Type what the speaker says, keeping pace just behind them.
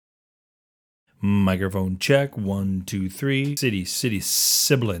Microphone check. 1, 2, 3. City,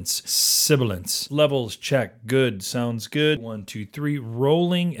 sibilance. Levels check. Good. Sounds good. 1, 2, 3.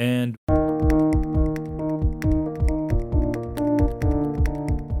 Rolling and...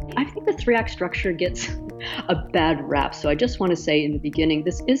 I think the 3-act structure gets a bad rap. So I just want to say in the beginning,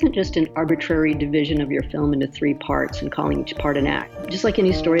 this isn't just an arbitrary division of your film into 3 parts and calling each part an act. Just like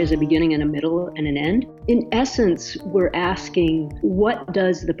any story has a beginning and a middle and an end. In essence, we're asking, what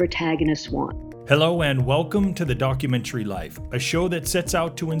does the protagonist want? Hello and welcome to The Documentary Life, a show that sets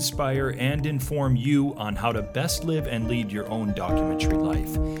out to inspire and inform you on how to best live and lead your own documentary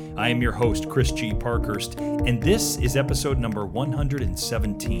life. I am your host, Chris G. Parkhurst, and this is episode number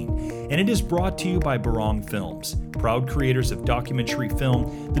 117, and it is brought to you by Barong Films, proud creators of documentary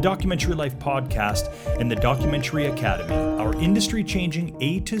film, the Documentary Life podcast, and the Documentary Academy, our industry-changing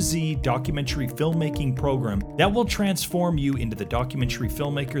A to Z documentary filmmaking program that will transform you into the documentary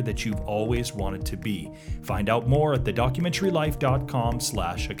filmmaker that you've always wanted to be. Find out more at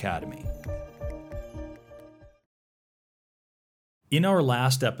thedocumentarylife.com/academy. In our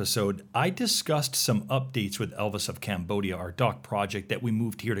last episode, I discussed some updates with Elvis of Cambodia, our doc project that we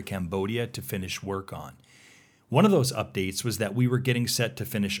moved here to Cambodia to finish work on. One of those updates was that we were getting set to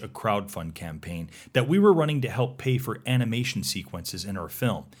finish a crowdfund campaign that we were running to help pay for animation sequences in our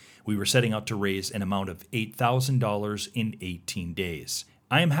film. We were setting out to raise an amount of $8,000 in 18 days.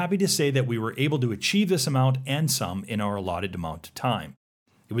 I am happy to say that we were able to achieve this amount and some in our allotted amount of time.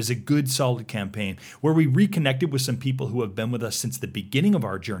 It was a good, solid campaign where we reconnected with some people who have been with us since the beginning of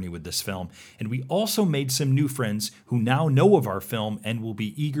our journey with this film, and we also made some new friends who now know of our film and will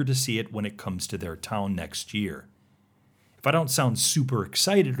be eager to see it when it comes to their town next year. If I don't sound super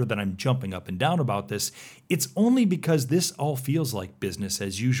excited or that I'm jumping up and down about this, it's only because this all feels like business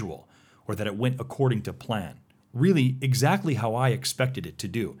as usual, or that it went according to plan. Really, exactly how I expected it to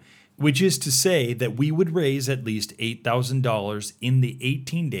do, which is to say that we would raise at least $8,000 in the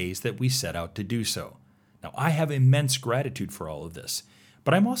 18 days that we set out to do so. Now, I have immense gratitude for all of this,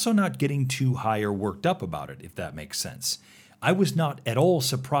 but I'm also not getting too high or worked up about it, if that makes sense. I was not at all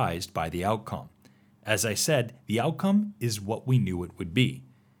surprised by the outcome. As I said, the outcome is what we knew it would be.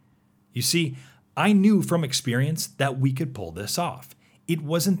 You see, I knew from experience that we could pull this off. It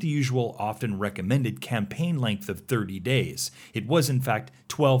wasn't the usual often recommended campaign length of 30 days. It was, in fact,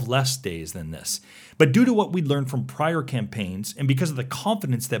 12 less days than this. But due to what we'd learned from prior campaigns, and because of the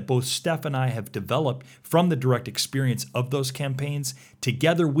confidence that both Steph and I have developed from the direct experience of those campaigns,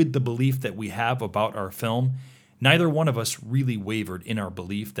 together with the belief that we have about our film, neither one of us really wavered in our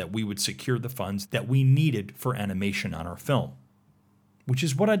belief that we would secure the funds that we needed for animation on our film. Which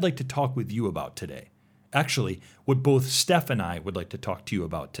is what I'd like to talk with you about today. Actually, what both Steph and I would like to talk to you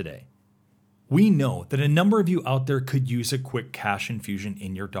about today. We know that a number of you out there could use a quick cash infusion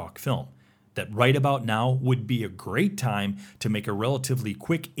in your doc film, that right about now would be a great time to make a relatively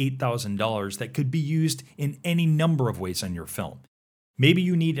quick $8,000 that could be used in any number of ways on your film. Maybe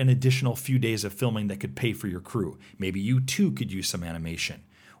you need an additional few days of filming that could pay for your crew. Maybe you too could use some animation.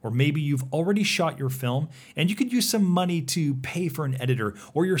 Or maybe you've already shot your film and you could use some money to pay for an editor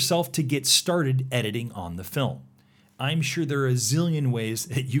or yourself to get started editing on the film. I'm sure there are a zillion ways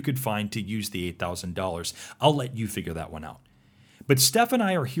that you could find to use the $8,000. I'll let you figure that one out. But Steph and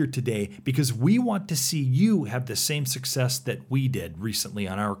I are here today because we want to see you have the same success that we did recently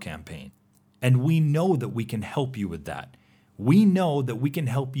on our campaign. And we know that we can help you with that. We know that we can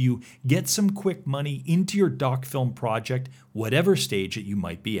help you get some quick money into your doc film project, whatever stage that you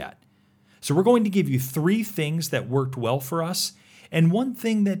might be at. So we're going to give you 3 things that worked well for us and 1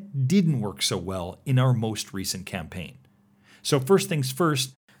 thing that didn't work so well in our most recent campaign. So first things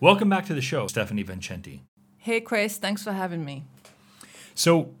first, welcome back to the show, Stephanie Vincenti. Hey, Chris, thanks for having me.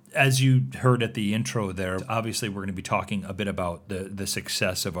 So as you heard at the intro there, obviously we're going to be talking a bit about the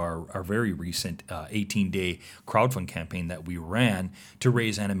success of our very recent 18-day crowdfund campaign that we ran to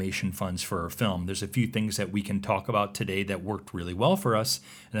raise animation funds for our film. There's a few things that we can talk about today that worked really well for us.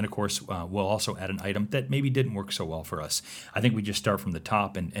 And then, of course, we'll also add an item that maybe didn't work so well for us. I think we just start from the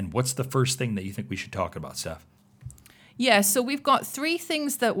top. And what's the first thing that you think we should talk about, Steph? Yeah, so we've got 3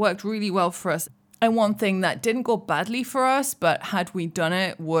 things that worked really well for us. And 1 thing that didn't go badly for us, but had we done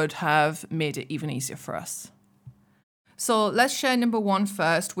it, would have made it even easier for us. So let's share number 1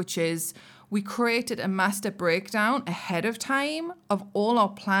 first, which is we created a master breakdown ahead of time of all our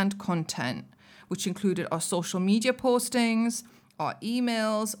planned content, which included our social media postings, our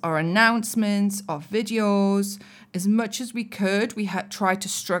emails, our announcements, our videos. As much as we could, we had tried to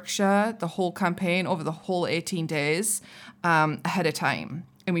structure the whole campaign over the whole 18 days ahead of time.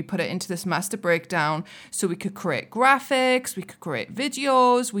 and we put it into this master breakdown so we could create graphics, we could create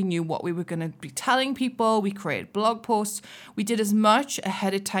videos, we knew what we were going to be telling people, we created blog posts. We did as much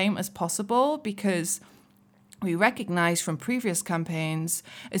ahead of time as possible because we recognize from previous campaigns,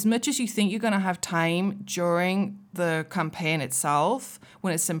 as much as you think you're going to have time during the campaign itself,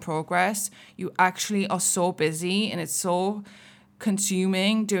 when it's in progress, you actually are so busy and it's so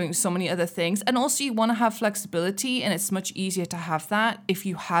consuming, doing so many other things. And also you want to have flexibility, and it's much easier to have that if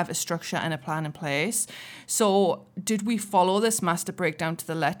you have a structure and a plan in place. So did we follow this master breakdown to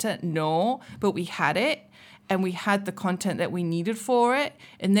the letter? No, but we had it. And we had the content that we needed for it.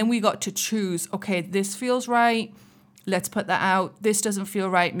 And then we got to choose, okay, this feels right. Let's put that out. This doesn't feel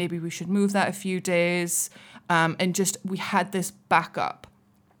right. Maybe we should move that a few days. And just, we had this backup,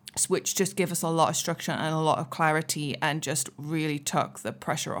 which just gave us a lot of structure and a lot of clarity and just really took the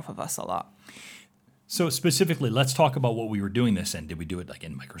pressure off of us a lot. So specifically, let's talk about what we were doing this in. Did we do it like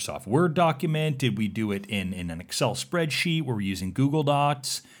in Microsoft Word document? Did we do it in an Excel spreadsheet? Were we using Google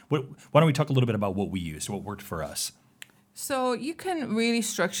Docs? Why don't we talk a little bit about what we used, what worked for us? So you can really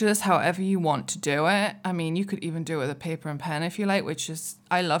structure this however you want to do it. I mean, you could even do it with a paper and pen if you like, which is,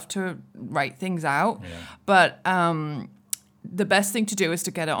 I love to write things out. Yeah. But the best thing to do is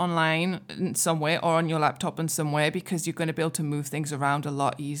to get it online in some way or on your laptop in some way, because you're going to be able to move things around a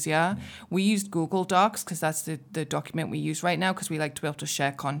lot easier. We used Google Docs because that's the document we use right now, because we like to be able to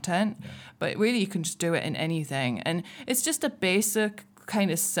share content. Yeah. But really, you can just do it in anything. And it's just a basic kind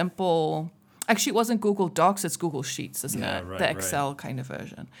of simple... Actually, it wasn't Google Docs, it's Google Sheets, isn't it? Right, the Excel kind of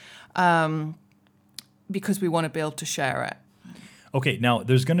version. Because we want to be able to share it. Okay, now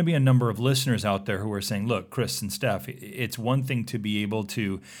there's going to be a number of listeners out there who are saying, look, Chris and Steph, it's one thing to be able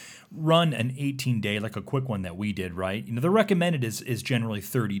to run an 18-day, like a quick one that we did, right? You know, the recommended is generally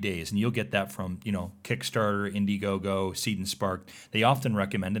 30 days, and you'll get that from, Kickstarter, Indiegogo, Seed and Spark. They often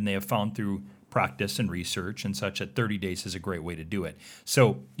recommend, and they have found through practice and research and such that 30 days is a great way to do it.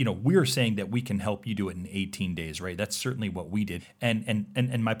 So, we're saying that we can help you do it in 18 days, right? That's certainly what we did.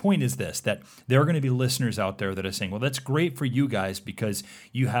 And my point is this, that there are going to be listeners out there that are saying, well, that's great for you guys because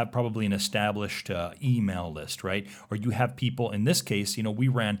you have probably an established email list, right? Or you have people, in this case, we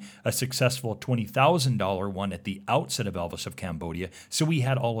ran a successful $20,000 one at the outset of Elvis of Cambodia. So we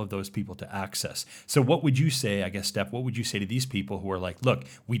had all of those people to access. So what would you say, I guess, Steph, what would you say to these people who are like, look,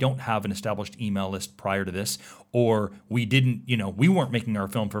 we don't have an established email list prior to this, or we didn't, we weren't making our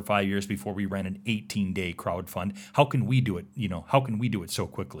film for 5 years before we ran an 18-day crowdfund. How can we do it? How can we do it so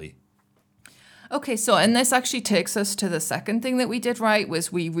quickly? Okay, so, and this actually takes us to the second thing that we did right,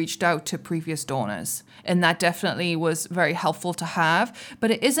 was we reached out to previous donors. And that definitely was very helpful to have,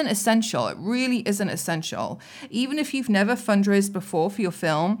 but it isn't essential. It really isn't essential. Even if you've never fundraised before for your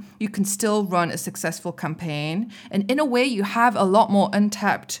film, you can still run a successful campaign. And in a way, you have a lot more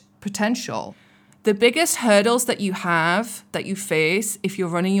untapped potential. The biggest hurdles that you face if you're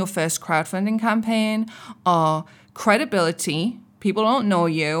running your first crowdfunding campaign are credibility. People don't know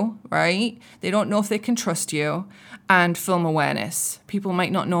you, right? They don't know if they can trust you. And film awareness. People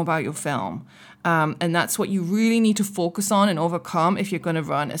might not know about your film. And that's what you really need to focus on and overcome if you're going to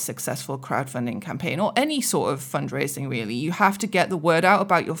run a successful crowdfunding campaign or any sort of fundraising, really. You have to get the word out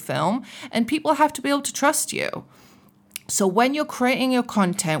about your film, and people have to be able to trust you. So when you're creating your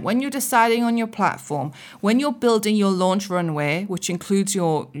content, when you're deciding on your platform, when you're building your launch runway, which includes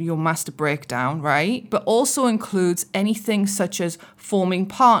your master breakdown, right? But also includes anything such as forming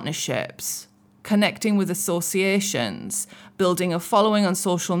partnerships, connecting with associations, building a following on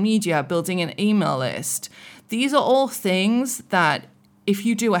social media, building an email list. These are all things that, if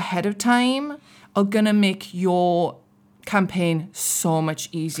you do ahead of time, are going to make your campaign so much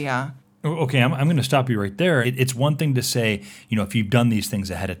easier. Okay, I'm going to stop you right there. It's one thing to say, if you've done these things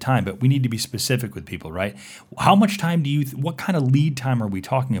ahead of time, but we need to be specific with people, right? How much time what kind of lead time are we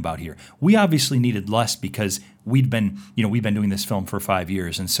talking about here? We obviously needed less because we've been doing this film for 5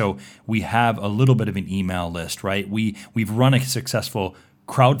 years. And so we have a little bit of an email list, right? We've run a successful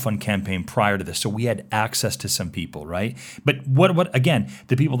crowdfund campaign prior to this, so we had access to some people, right? But what again,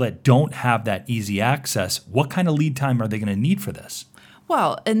 the people that don't have that easy access, what kind of lead time are they going to need for this?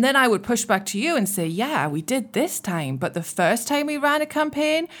 Well, and then I would push back to you and say, yeah, we did this time. But the first time we ran a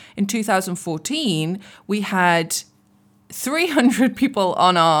campaign in 2014, we had 300 people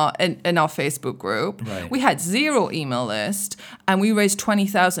in our Facebook group. Right. We had 0 email list, and we raised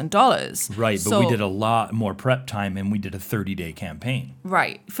 $20,000. Right, but we did a lot more prep time, and we did a 30-day campaign.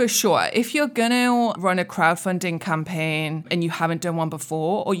 Right, for sure. If you're going to run a crowdfunding campaign and you haven't done one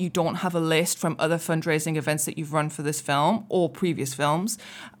before, or you don't have a list from other fundraising events that you've run for this film or previous films,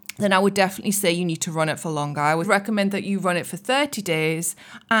 then I would definitely say you need to run it for longer. I would recommend that you run it for 30 days.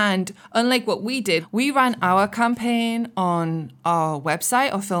 And unlike what we did, we ran our campaign on our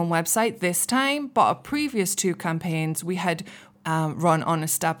website, our film website this time, but our previous 2 campaigns we had run on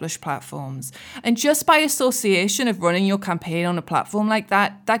established platforms. And just by association of running your campaign on a platform like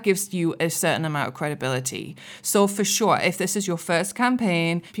that, that gives you a certain amount of credibility. So for sure, if this is your first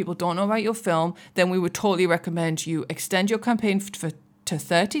campaign, people don't know about your film, then we would totally recommend you extend your campaign to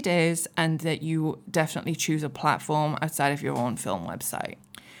 30 days and that you definitely choose a platform outside of your own film website.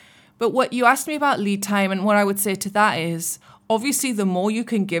 But what you asked me about lead time, and what I would say to that is, obviously, the more you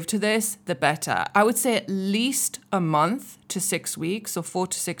can give to this, the better. I would say at least a month to 6 weeks, or 4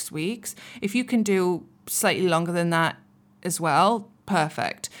 to 6 weeks. If you can do slightly longer than that as well,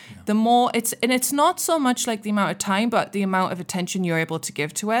 perfect. Yeah. The more it's not so much like the amount of time, but the amount of attention you're able to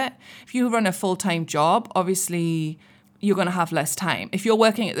give to it. If you run a full-time job, obviously you're going to have less time. If you're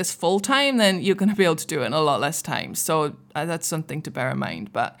working at this full-time, then you're going to be able to do it in a lot less time. So that's something to bear in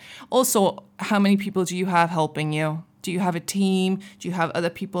mind. But also, how many people do you have helping you? Do you have a team? Do you have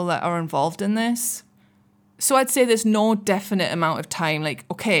other people that are involved in this? So I'd say there's no definite amount of time, like,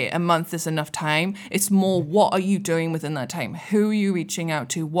 okay, a month is enough time. It's more, what are you doing within that time? Who are you reaching out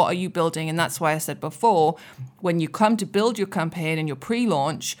to? What are you building? And that's why I said before, when you come to build your campaign and your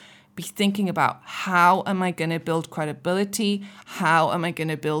pre-launch, be thinking about, how am I going to build credibility? How am I going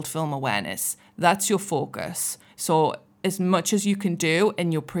to build film awareness? That's your focus. So as much as you can do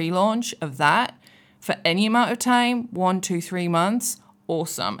in your pre-launch of that, for any amount of time, 1, 2, 3 months,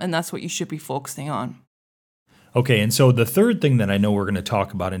 awesome. And that's what you should be focusing on. Okay, and so the third thing that I know we're going to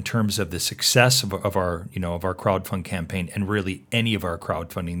talk about in terms of the success of our crowdfund campaign, and really any of our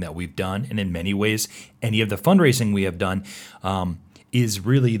crowdfunding that we've done, and in many ways, any of the fundraising we have done, is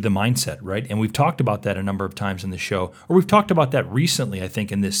really the mindset, right? And we've talked about that a number of times in the show, or we've talked about that recently, I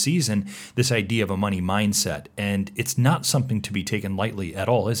think, in this season, this idea of a money mindset. And it's not something to be taken lightly at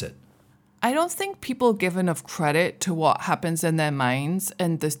all, is it? I don't think people give enough credit to what happens in their minds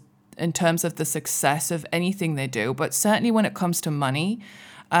and in terms of the success of anything they do. But certainly when it comes to money,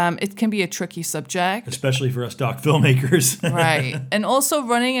 it can be a tricky subject. Especially for us doc filmmakers. Right. And also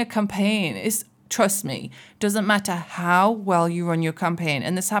running a campaign is, trust me, doesn't matter how well you run your campaign.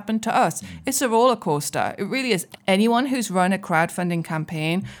 And this happened to us. It's a roller coaster. It really is. Anyone who's run a crowdfunding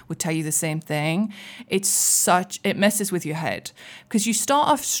campaign would tell you the same thing. It messes with your head because you start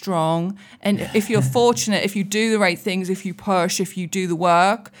off strong. And if you're fortunate, if you do the right things, if you push, if you do the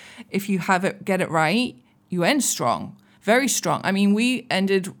work, if you get it right, you end strong, very strong. I mean, we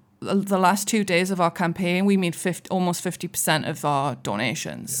ended the last 2 days of our campaign, we made almost 50% of our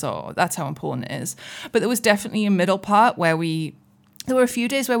donations. Yeah. So that's how important it is. But there was definitely a middle part where there were a few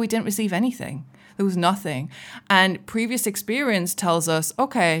days where we didn't receive anything. There was nothing. And previous experience tells us,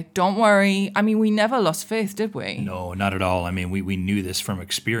 okay, don't worry. I mean, we never lost faith, did we? No, not at all. I mean, we knew this from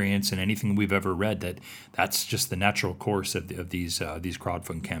experience and anything we've ever read, that's just the natural course of these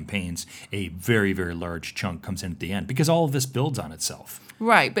crowdfund campaigns. A very, very large chunk comes in at the end because all of this builds on itself.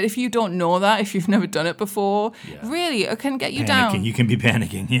 Right, but if you don't know that, if you've never done it before, really, it can get you down. You can be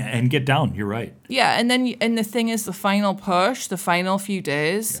panicking, and get down. You're right. Yeah, and the thing is, the final push, the final few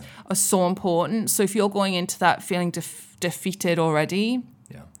days are so important. So if you're going into that feeling defeated already,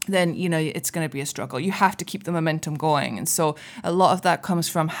 then it's going to be a struggle. You have to keep the momentum going, and so a lot of that comes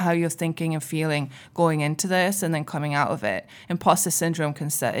from how you're thinking and feeling going into this, and then coming out of it. Imposter syndrome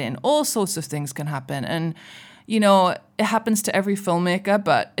can set in. All sorts of things can happen, and it happens to every filmmaker,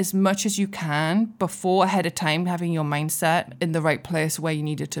 but as much as you can before, ahead of time, having your mindset in the right place where you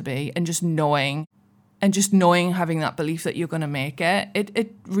need it to be, and just knowing, having that belief that you're going to make it,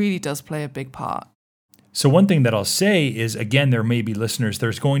 it really does play a big part. So one thing that I'll say is, again, there may be listeners,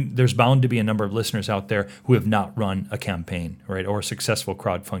 there's bound to be a number of listeners out there who have not run a campaign, right, or a successful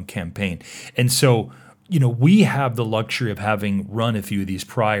crowdfund campaign. And so we have the luxury of having run a few of these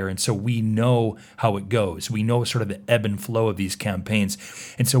prior, and so we know how it goes. We know sort of the ebb and flow of these campaigns.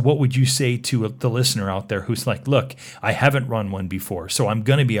 And so what would you say to the listener out there who's like, look, I haven't run one before, so I'm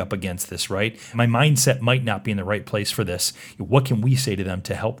going to be up against this, right? My mindset might not be in the right place for this. What can we say to them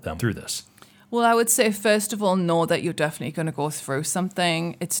to help them through this? Well, I would say, first of all, know that you're definitely going to go through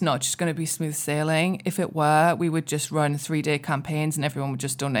something. It's not just going to be smooth sailing. If it were, we would just run 3-day campaigns and everyone would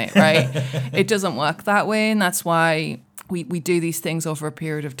just donate, right? It doesn't work that way, and that's why we do these things over a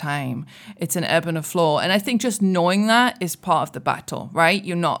period of time. It's an ebb and a flow. And I think just knowing that is part of the battle, right?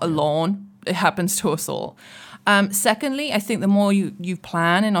 You're not alone. It happens to us all. Secondly, I think the more you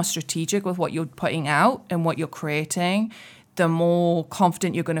plan and are strategic with what you're putting out and what you're creating, the more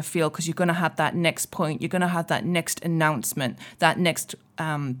confident you're going to feel, because you're going to have that next point. You're going to have that next announcement, that next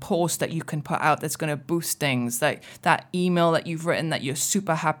post that you can put out that's going to boost things, like that email that you've written that you're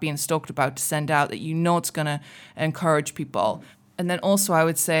super happy and stoked about to send out, that you know it's going to encourage people. And then also I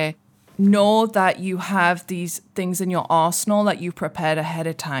would say, know that you have these things in your arsenal that you prepared ahead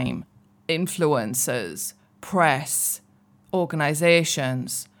of time. Influencers, press,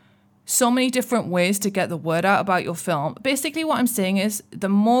 organizations, so many different ways to get the word out about your film. Basically, what I'm saying is the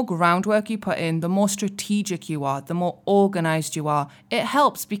more groundwork you put in, the more strategic you are, the more organized you are. It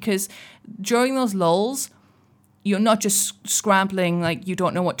helps because during those lulls, you're not just scrambling like you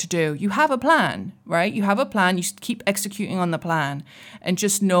don't know what to do. You have a plan, right? You have a plan. You keep executing on the plan. And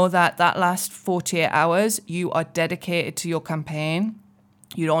just know that that last 48 hours, you are dedicated to your campaign.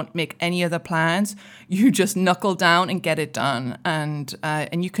 You don't make any other plans. You just knuckle down and get it done. And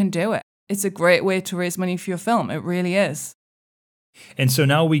you can do it. It's a great way to raise money for your film. It really is. And so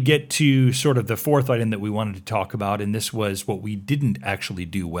now we get to sort of the fourth item that we wanted to talk about, and this was what we didn't actually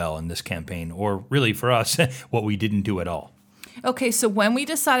do well in this campaign, or really for us, what we didn't do at all. Okay, so when we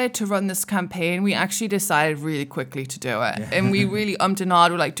decided to run this campaign, we actually decided really quickly to do it. And we really and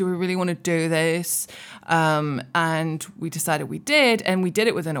ahed. We're like, do we really want to do this? And we decided we did, and we did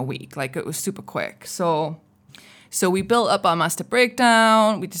it within a week. Like, it was super quick. So we built up our master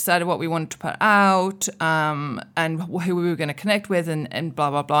breakdown. We decided what we wanted to put out, and who we were going to connect with, and blah,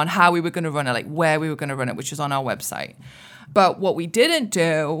 blah, blah, and how we were going to run it, like where we were going to run it, which is on our website. But what we didn't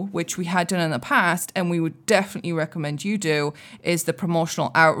do, which we had done in the past, and we would definitely recommend you do, is the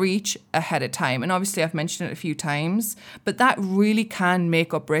promotional outreach ahead of time. And obviously, I've mentioned it a few times, but that really can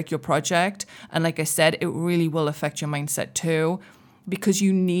make or break your project. And like I said, it really will affect your mindset too, because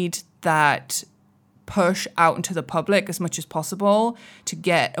you need that push out into the public as much as possible to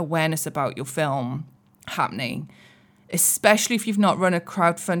get awareness about your film happening. Especially if you've not run a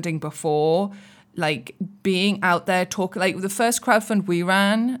crowdfunding before, like being out there talking, like the first crowdfund we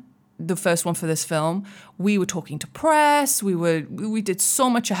ran, the first one for this film, we were talking to press, we did so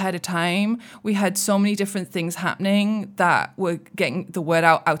much ahead of time. We had so many different things happening that were getting the word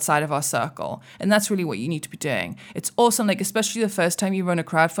out outside of our circle. And that's really what you need to be doing. It's awesome, like especially the first time you run a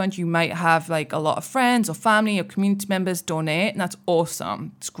crowdfund, you might have like a lot of friends or family or community members donate, and that's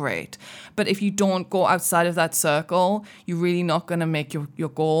awesome. It's great. But if you don't go outside of that circle, you're really not going to make your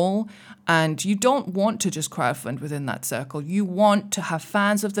goal. And you don't want to just crowdfund within that circle. You want to have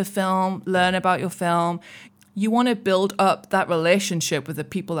fans of the film, learn about your film. You want to build up that relationship with the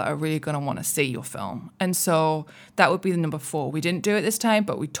people that are really going to want to see your film. And so that would be the number 4. We didn't do it this time,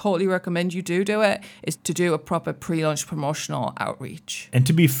 but we totally recommend you do it, is to do a proper pre-launch promotional outreach. And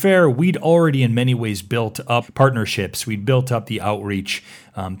to be fair, we'd already in many ways built up partnerships. We'd built up the outreach,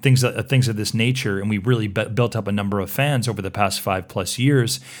 things of this nature, and we really built up a number of fans over the past 5+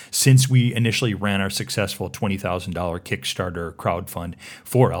 years since we initially ran our successful $20,000 Kickstarter crowdfund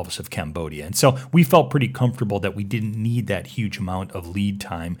for Elvis of Cambodia. And so we felt pretty comfortable that we didn't need that huge amount of lead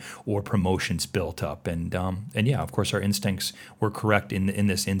time or promotions built up. And yeah, of course, our instincts were correct in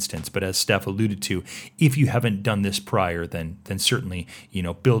this instance. But as Steph alluded to, if you haven't done this prior, then certainly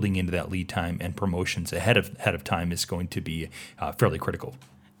building into that lead time and promotions ahead of time is going to be fairly critical.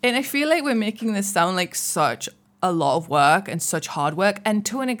 And I feel like we're making this sound like such a lot of work and such hard work. And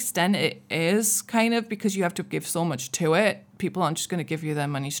to an extent, it is kind of, because you have to give so much to it. People aren't just going to give you their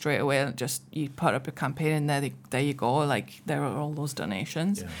money straight away. And just you put up a campaign and there you go. Like, there are all those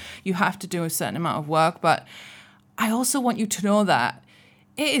donations. Yeah. You have to do a certain amount of work. But I also want you to know that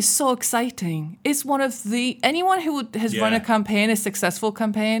it is so exciting. It's one of anyone who has run a campaign, a successful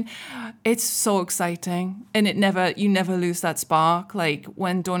campaign, it's so exciting. And you never lose that spark. Like,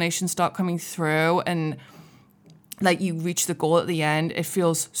 when donations start coming through and like you reach the goal at the end, it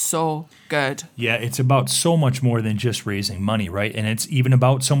feels so good. Yeah, it's about so much more than just raising money, right? And it's even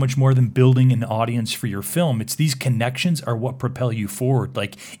about so much more than building an audience for your film. It's these connections are what propel you forward.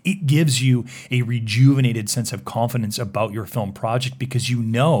 Like, it gives you a rejuvenated sense of confidence about your film project because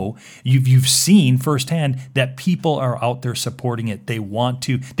you've seen firsthand that people are out there supporting it. They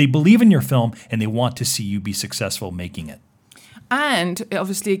believe in your film and they want to see you be successful making it. And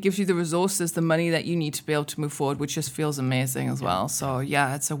obviously, it gives you the resources, the money that you need to be able to move forward, which just feels amazing as well. So,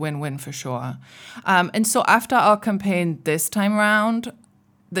 yeah, it's a win-win for sure. And so after our campaign this time around,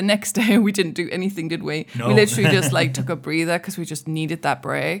 the next day we didn't do anything, did we? No. We literally just took a breather because we just needed that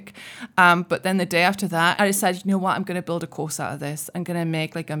break. But then the day after that, I decided, you know what, I'm going to build a course out of this. I'm going to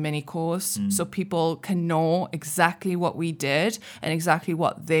make a mini course so people can know exactly what we did and exactly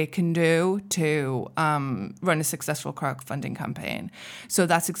what they can do to run a successful crowdfunding campaign. So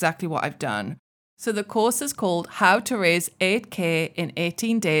that's exactly what I've done. So the course is called How to Raise 8K in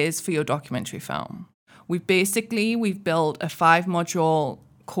 18 Days for Your Documentary Film. We've built a 5-module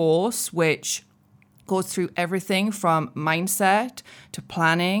course which goes through everything from mindset to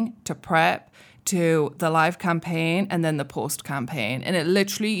planning to prep to the live campaign and then the post campaign. And it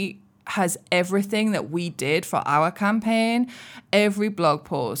literally has everything that we did for our campaign, every blog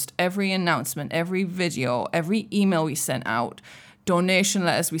post, every announcement, every video, every email we sent out, donation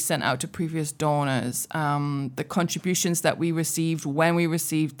letters we sent out to previous donors, the contributions that we received, when we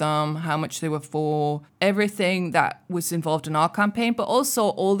received them, how much they were for, everything that was involved in our campaign, but also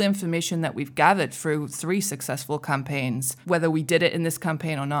all the information that we've gathered through 3 successful campaigns, whether we did it in this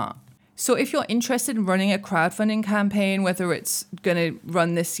campaign or not. So if you're interested in running a crowdfunding campaign, whether it's going to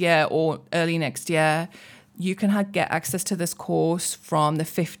run this year or early next year, you can get access to this course from the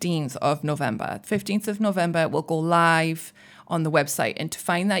 15th of November. 15th of November, it will go live on the website. And to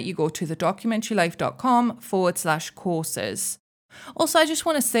find that, you go to thedocumentarylife.com/courses. Also, I just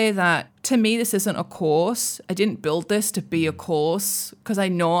want to say that to me, this isn't a course. I didn't build this to be a course because I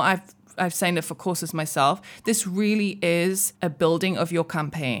know I've signed up for courses myself. This really is a building of your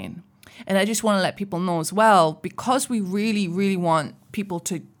campaign. And I just want to let people know as well, because we really, really want people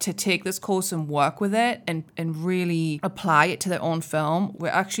to take this course and work with it and really apply it to their own film, we're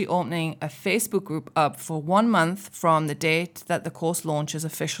actually opening a Facebook group up for 1 month from the date that the course launches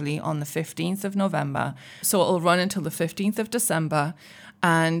officially on the 15th of November. So it'll run until the 15th of December.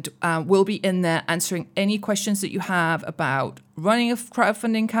 And we'll be in there answering any questions that you have about running a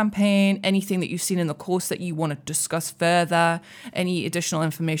crowdfunding campaign, anything that you've seen in the course that you want to discuss further, any additional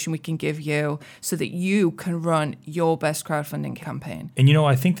information we can give you so that you can run your best crowdfunding campaign. And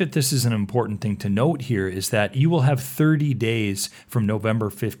I think that this is an important thing to note here is that you will have 30 days from November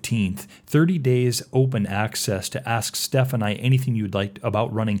 15th, 30 days open access to ask Steph and I anything you'd like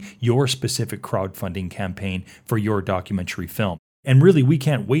about running your specific crowdfunding campaign for your documentary film. And really, we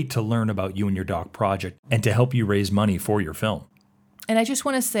can't wait to learn about you and your doc project and to help you raise money for your film. And I just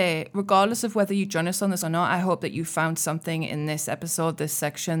want to say, regardless of whether you join us on this or not, I hope that you found something in this episode, this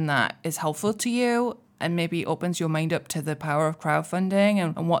section that is helpful to you and maybe opens your mind up to the power of crowdfunding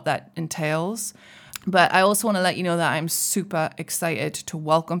and what that entails. But I also want to let you know that I'm super excited to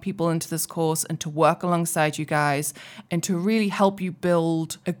welcome people into this course and to work alongside you guys and to really help you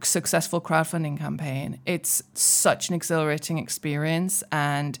build a successful crowdfunding campaign. It's such an exhilarating experience.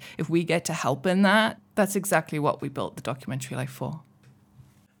 And if we get to help in that, that's exactly what we built the Documentary Life for.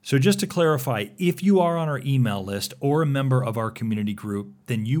 So just to clarify, if you are on our email list or a member of our community group,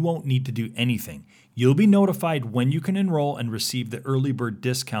 then you won't need to do anything. You'll be notified when you can enroll and receive the early bird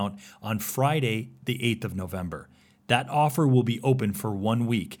discount on Friday, the 8th of November. That offer will be open for 1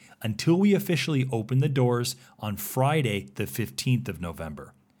 week until we officially open the doors on Friday, the 15th of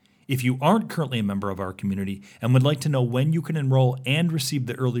November. If you aren't currently a member of our community and would like to know when you can enroll and receive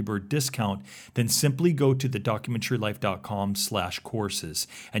the early bird discount, then simply go to thedocumentarylife.com/courses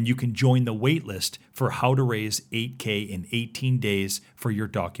and you can join the waitlist for how to raise 8K in 18 days for your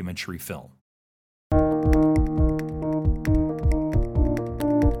documentary film.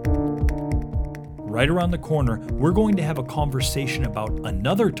 Right around the corner, we're going to have a conversation about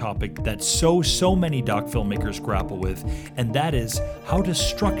another topic that so many doc filmmakers grapple with, and that is how to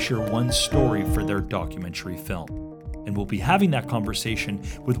structure one's story for their documentary film. And we'll be having that conversation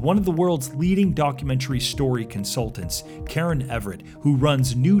with one of the world's leading documentary story consultants, Karen Everett, who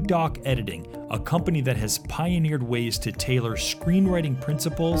runs New Doc Editing, a company that has pioneered ways to tailor screenwriting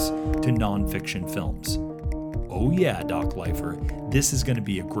principles to nonfiction films. Oh yeah, Doc Lifer, this is going to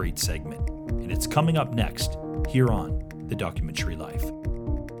be a great segment. And it's coming up next, here on The Documentary Life.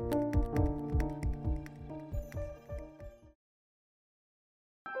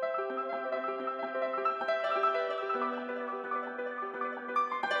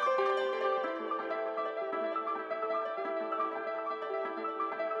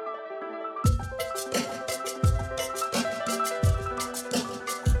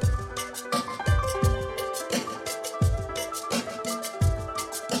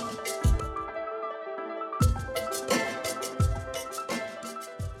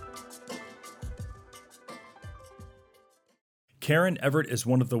 Karen Everett is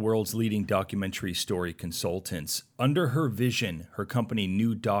one of the world's leading documentary story consultants. Under her vision, her company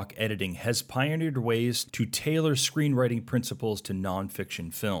New Doc Editing has pioneered ways to tailor screenwriting principles to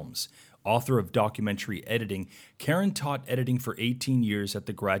nonfiction films. Author of documentary editing, Karen taught editing for 18 years at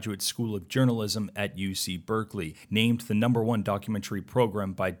the Graduate School of Journalism at UC Berkeley, named the #1 documentary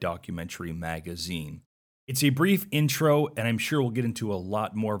program by Documentary Magazine. It's a brief intro, and I'm sure we'll get into a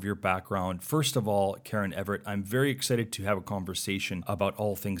lot more of your background. First of all, Karen Everett, I'm very excited to have a conversation about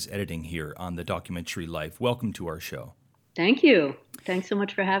all things editing here on the Documentary Life. Welcome to our show. Thank you. Thanks so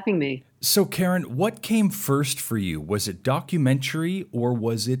much for having me. So, Karen, what came first for you? Was it documentary or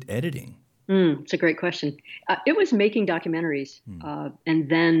was it editing? It's a great question. It was making documentaries. And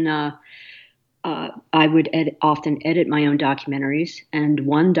then I would often edit my own documentaries. And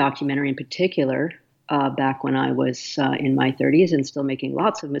one documentary in particular, back when I was in my 30s and still making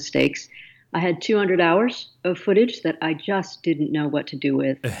lots of mistakes, I had 200 hours of footage that I just didn't know what to do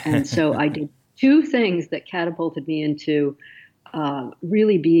with. And so I did two things that catapulted me into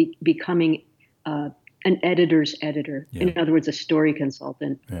really becoming an editor's editor. Yeah. In other words, a story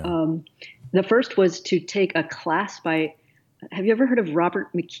consultant. Yeah. The first was to take a class by, have you ever heard of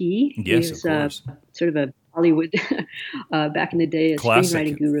Robert McKee? Yes, of course. Sort of a Hollywood, back in the day, a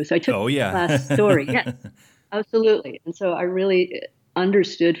screenwriting guru. So I took a class story. Yes, absolutely. And so I really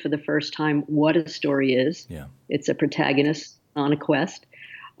understood for the first time what a story is. Yeah. It's a protagonist on a quest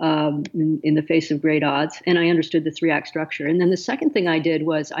in the face of great odds. And I understood the 3-act structure. And then the second thing I did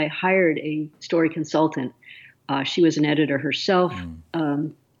was I hired a story consultant. She was an editor herself,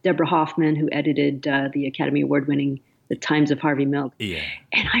 Deborah Hoffman, who edited the Academy Award-winning The Times of Harvey Milk. Yeah.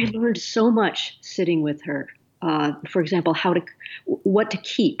 And I learned so much sitting with her. For example, what to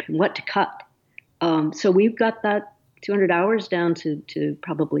keep and what to cut. So we've got that 200 hours down to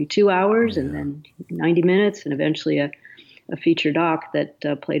probably 2 hours, and then 90 minutes, and eventually a feature doc that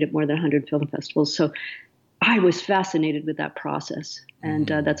played at more than 100 film festivals. So I was fascinated with that process. And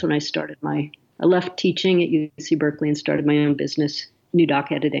that's when I started I left teaching at UC Berkeley and started my own business, New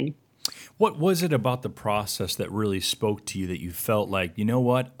Doc Editing. What was it about the process that really spoke to you that you felt like, you know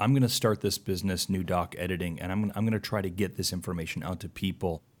what, I'm going to start this business, New Doc Editing, and I'm going to try to get this information out to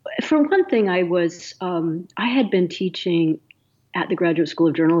people? For one thing, I had been teaching at the Graduate School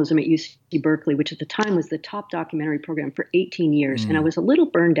of Journalism at UC Berkeley, which at the time was the top documentary program, for 18 years. And I was a little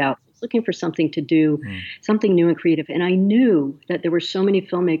burned out. I was looking for something to do, something new and creative. And I knew that there were so many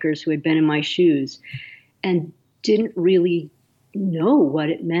filmmakers who had been in my shoes and didn't really know what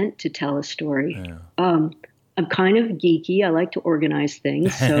it meant to tell a story. Yeah. I'm kind of geeky. I like to organize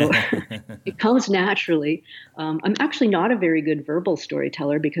things, so it comes naturally. I'm actually not a very good verbal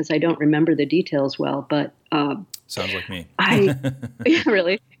storyteller because I don't remember the details well, but sounds like me. Yeah,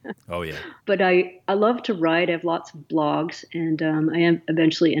 really? Oh, yeah. But I love to write. I have lots of blogs, and I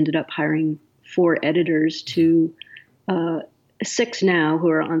eventually ended up hiring 4 editors to 6 now who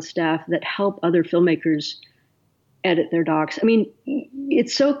are on staff that help other filmmakers edit their docs. I mean,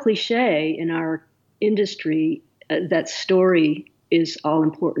 it's so cliche in our industry that story is all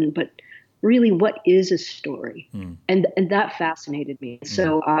important, but really, what is a story? And that fascinated me.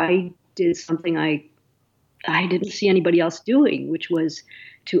 So I did something I didn't see anybody else doing, which was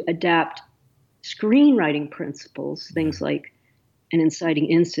to adapt screenwriting principles, things like an inciting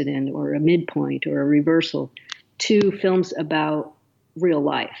incident or a midpoint or a reversal, to films about real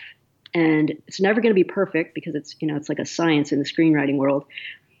life. And it's never going to be perfect because it's like a science in the screenwriting world,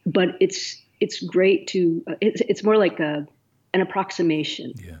 but it's great to, it's more like an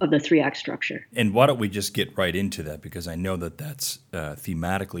approximation of the 3-act structure. And why don't we just get right into that, because I know that that's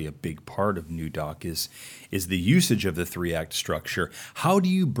thematically a big part of New Doc is the usage of the 3-act structure. How do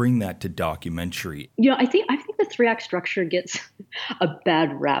you bring that to documentary? I think the 3-act structure gets a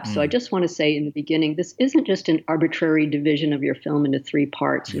bad rap. So I just want to say in the beginning, this isn't just an arbitrary division of your film into 3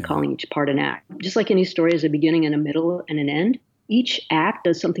 parts and calling each part an act. Just like any story has a beginning and a middle and an end. Each act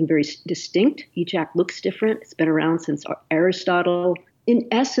does something very distinct. Each act looks different. It's been around since Aristotle. In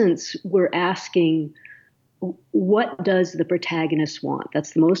essence, we're asking, what does the protagonist want?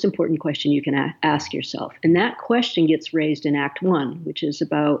 That's the most important question you can ask yourself. And that question gets raised in Act 1, which is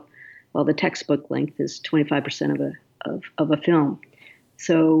about, well, the textbook length is 25% of a film.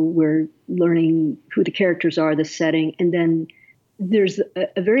 So we're learning who the characters are, the setting, and then there's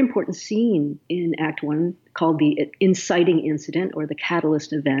a very important scene in Act 1 called the inciting incident or the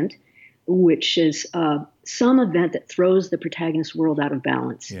catalyst event, which is some event that throws the protagonist's world out of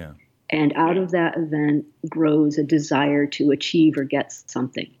balance. Yeah. And out of that event grows a desire to achieve or get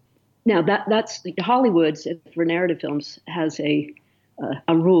something. Now, that's Hollywood, for narrative films, has a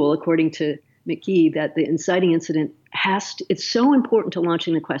rule, according to McKee, that the inciting incident it's so important to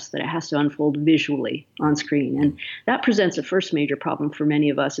launching the quest that it has to unfold visually on screen. And that presents a first major problem for many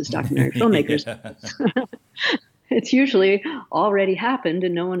of us as documentary filmmakers. It's usually already happened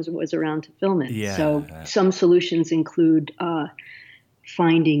and no one was around to film it. Yeah. So some solutions include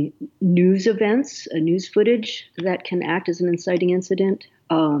finding news events, news footage that can act as an inciting incident.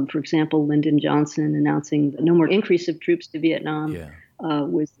 For example, Lyndon Johnson announcing no more increase of troops to Vietnam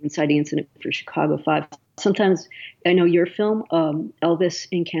was an inciting incident for Chicago 5. Sometimes, I know your film, Elvis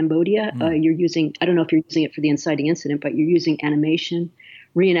in Cambodia, you're using, I don't know if you're using it for the inciting incident, but you're using animation,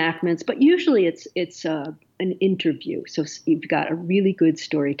 reenactments, but usually it's an interview. So you've got a really good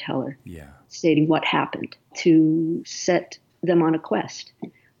storyteller stating what happened to set them on a quest.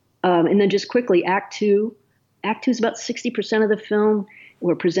 And then just quickly, Act 2. Act 2 is about 60% of the film.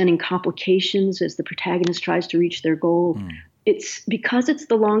 We're presenting complications as the protagonist tries to reach their goal. It's because it's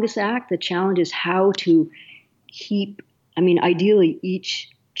the longest act, the challenge is how to keep, ideally each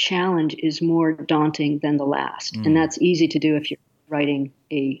challenge is more daunting than the last. And that's easy to do if you're writing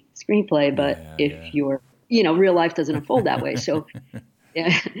a screenplay, but if you're, real life doesn't unfold that way. So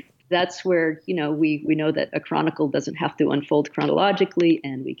that's where, we know that a chronicle doesn't have to unfold chronologically,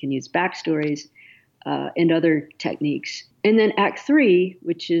 and we can use backstories and other techniques. And then Act 3,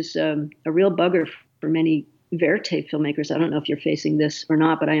 which is a real bugger for many verite filmmakers. I don't know if you're facing this or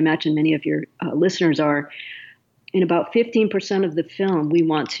not, but I imagine many of your listeners are. In about 15% of the film, we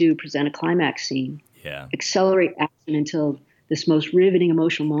want to present a climax scene, accelerate action until this most riveting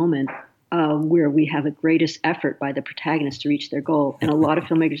emotional moment where we have the greatest effort by the protagonist to reach their goal. And a lot of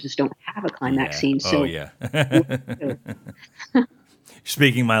filmmakers just don't have a climax scene. So,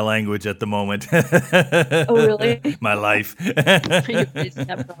 Speaking my language at the moment. Oh, really? My life.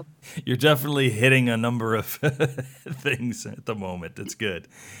 You're definitely hitting a number of things at the moment. It's good.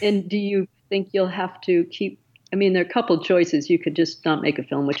 And do you think you'll have to keep, there are a couple of choices. You could just not make a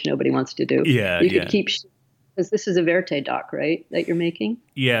film, which nobody wants to do. You could keep, because this is a verite doc, right, that you're making?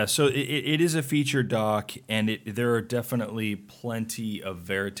 Yeah, so it is a feature doc, and there are definitely plenty of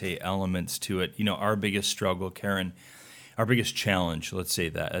verite elements to it. Our biggest struggle, Karen, our biggest challenge, let's say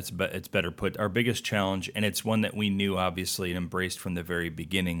that, it's better put, our biggest challenge, and it's one that we knew obviously and embraced from the very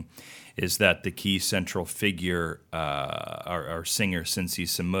beginning, is that the key central figure, our singer Sinsi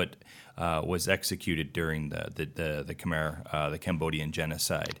Samut, was executed during the Khmer, the Cambodian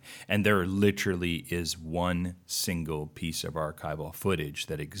genocide. And there literally is one single piece of archival footage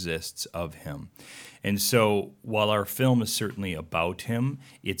that exists of him. And so while our film is certainly about him,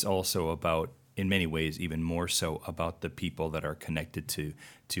 it's also about, in many ways, even more so about the people that are connected to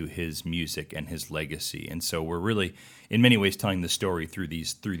his music and his legacy. And so we're really, in many ways, telling the story through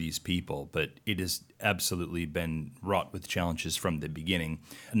these people. But it has absolutely been wrought with challenges from the beginning,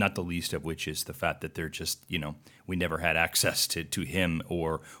 not the least of which is the fact that they're just, we never had access to him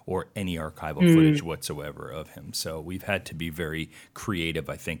or any archival footage whatsoever of him. So we've had to be very creative,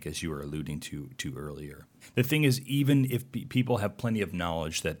 I think, as you were alluding to earlier. The thing is, even if people have plenty of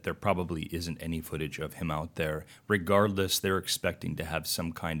knowledge that there probably isn't any footage of him out there, regardless, they're expecting to have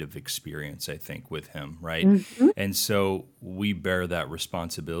some kind of experience, I think, with him, right? And so we bear that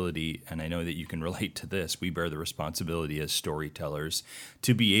responsibility, and I know that you can relate to this. We bear the responsibility as storytellers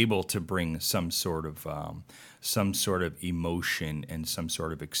to be able to bring some sort of emotion and some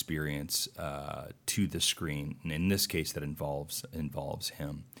sort of experience to the screen. And in this case, that involves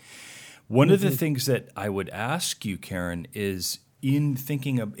him. One of the things that I would ask you, Karen, is in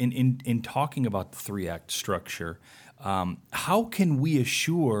thinking of in talking about the 3-act structure, how can we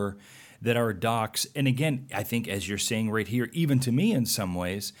assure that our docs, and again, I think as you're saying right here, even to me in some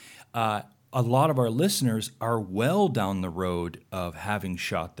ways, a lot of our listeners are well down the road of having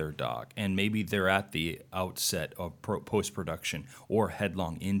shot their doc, and maybe they're at the outset of post-production or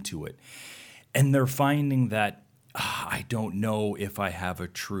headlong into it, and they're finding that I don't know if I have a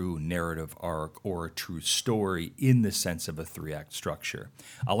true narrative arc or a true story in the sense of a 3-act structure.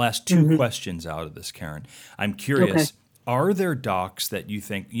 I'll ask two questions out of this, Karen. I'm curious, are there docs that you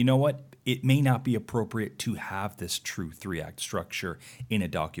think, you know what, it may not be appropriate to have this true 3-act structure in a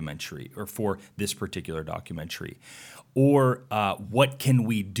documentary or for this particular documentary? Or what can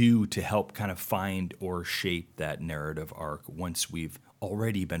we do to help kind of find or shape that narrative arc once we've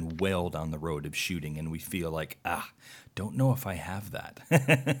already been well down the road of shooting and we feel like, don't know if I have that?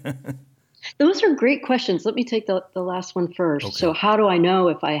 Those are great questions. Let me take the last one first. Okay. So how do I know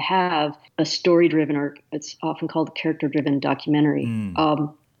if I have a story-driven, or it's often called a character-driven documentary? I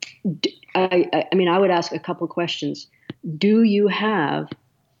would ask a couple of questions. Do you have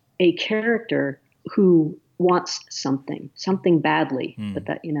a character who wants something badly, but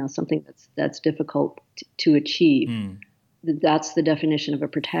that, something that's difficult to achieve? That's the definition of a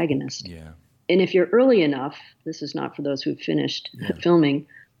protagonist. Yeah. And if you're early enough, this is not for those who've finished filming,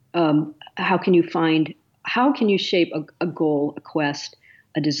 how can you shape a goal, a quest,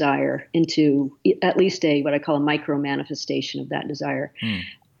 a desire into at least what I call a micro manifestation of that desire.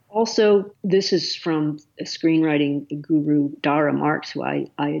 Also, this is from a screenwriting guru, Dara Marks, who I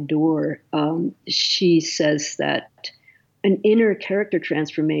adore. She says that an inner character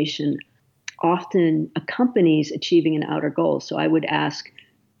transformation often accompanies achieving an outer goal. So I would ask,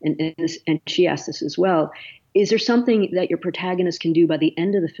 and she asked this as well, is there something that your protagonist can do by the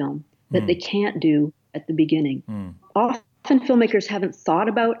end of the film that they can't do at the beginning? Often filmmakers haven't thought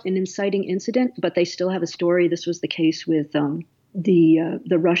about an inciting incident, but they still have a story. This was the case with the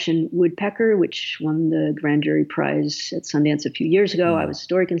Russian woodpecker, which won the grand jury prize at Sundance a few years ago. I was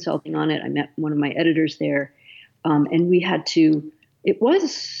story consulting on it. I met one of my editors there, and we had to.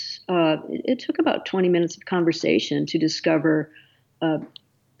 It took about 20 minutes of conversation to discover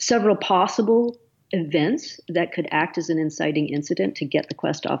several possible events that could act as an inciting incident to get the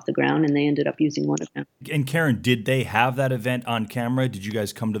quest off the ground, and they ended up using one of them. And Karen, did they have that event on camera? Did you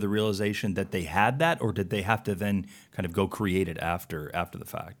guys come to the realization that they had that, or did they have to then kind of go create it after the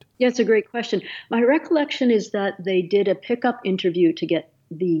fact? Yeah, it's a great question. My recollection is that they did a pickup interview to get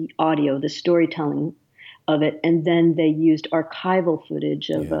the audio, the storytelling of it, and then they used archival footage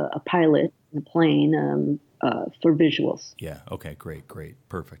of a pilot in a plane for visuals. Yeah. Okay. Great.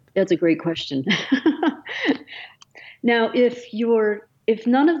 Perfect. That's a great question. Now, if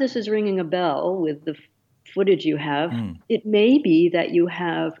none of this is ringing a bell with the footage you have, it may be that you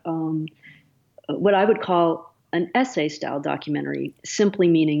have what I would call an essay-style documentary, simply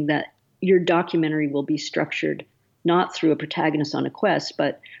meaning that your documentary will be structured not through a protagonist on a quest,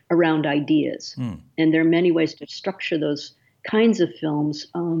 but around ideas. And there are many ways to structure those kinds of films.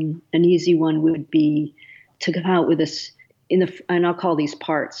 An easy one would be to come out with this and I'll call these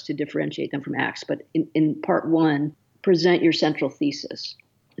parts to differentiate them from acts, but in part one, present your central thesis.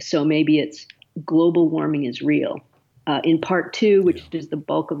 So maybe it's global warming is real. In part two, which is the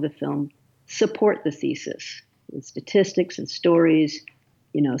bulk of the film, support the thesis with statistics and stories.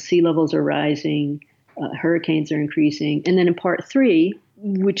 Sea levels are rising, hurricanes are increasing. And then in part three,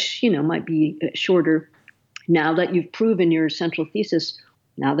 which, might be shorter, now that you've proven your central thesis,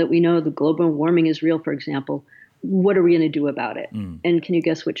 now that we know the global warming is real, for example, what are we going to do about it? And can you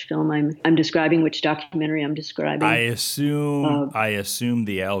guess which film I'm describing, which documentary I'm describing? I assume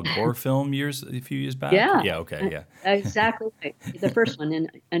the Al Gore film a few years back. Yeah. Yeah. Okay. Yeah. Exactly right. The first one,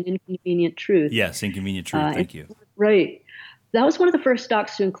 An Inconvenient Truth. Yes, Inconvenient Truth. Thank you. Right. That was one of the first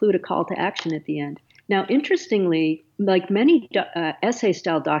docs to include a call to action at the end. Now, interestingly, like many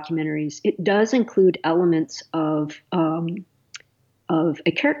essay-style documentaries, it does include elements of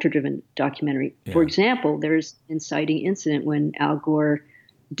a character-driven documentary. Yeah. For example, there's an inciting incident when Al Gore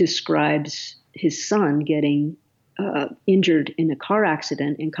describes his son getting injured in a car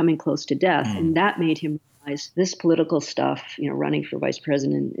accident and coming close to death, and that made him realize this political stuff, running for vice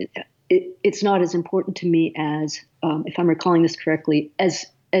president, it's not as important to me as, if I'm recalling this correctly, as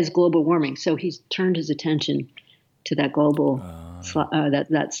global warming. So he's turned his attention to that global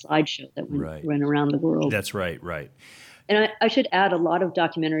that slideshow that went around the world. That's right. And I should add, a lot of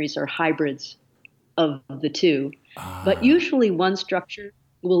documentaries are hybrids of the two, but usually one structure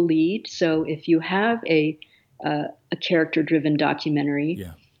will lead. So if you have a character-driven documentary,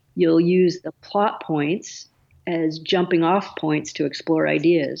 you'll use the plot points as jumping off points to explore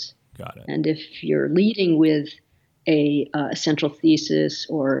ideas. Got it. And if you're leading with a central thesis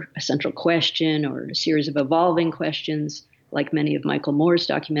or a central question or a series of evolving questions, like many of Michael Moore's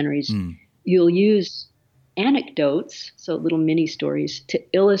documentaries, you'll use anecdotes, so little mini stories, to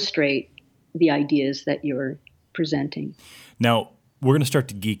illustrate the ideas that you're presenting. Now, we're going to start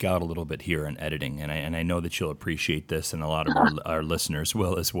to geek out a little bit here in editing, and I know that you'll appreciate this, and a lot of our listeners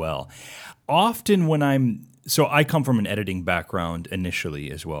will as well. Often so I come from an editing background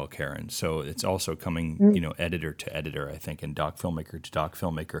initially as well, Karen. So it's also coming, editor to editor, I think, and doc filmmaker to doc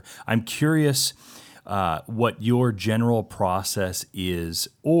filmmaker. I'm curious what your general process is,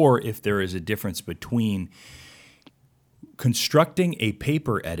 or if there is a difference between constructing a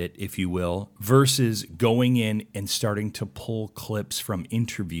paper edit, if you will, versus going in and starting to pull clips from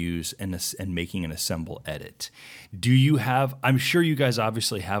interviews and making an assemble edit. Do you have, I'm sure you guys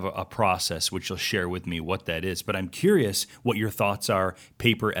obviously have a process, which you'll share with me what that is, but I'm curious what your thoughts are,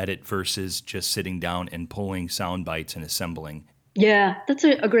 paper edit versus just sitting down and pulling sound bites and assembling. Yeah, that's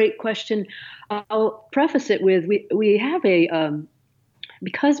a great question. I'll preface it with, we have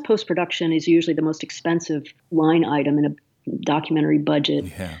because post-production is usually the most expensive line item in a documentary budget.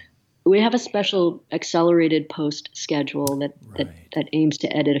 Yeah. We have a special accelerated post schedule that aims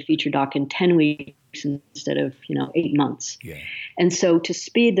to edit a feature doc in 10 weeks instead of 8 months. Yeah. And so to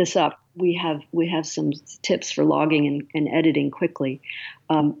speed this up, we have some tips for logging and editing quickly.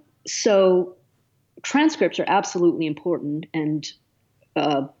 So transcripts are absolutely important, and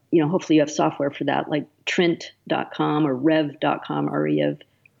hopefully you have software for that, like Trint.com or Rev.com,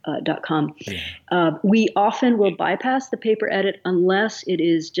 Rev.com. We often will bypass the paper edit unless it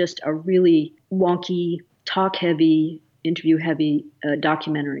is just a really wonky, talk-heavy, interview-heavy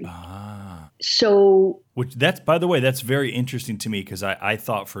documentary. So, by the way, that's very interesting to me, because I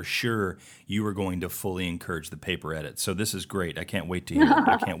thought for sure you were going to fully encourage the paper edit. So this is great. I can't wait to hear.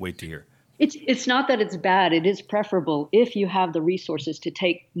 I can't wait to hear. It's not that it's bad. It is preferable if you have the resources to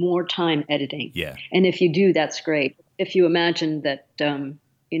take more time editing. Yeah. And if you do, that's great. If you imagine that, the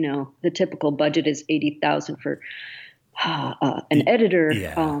typical budget is $80,000 for an editor,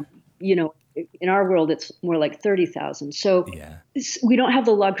 in our world, it's more like $30,000. So we don't have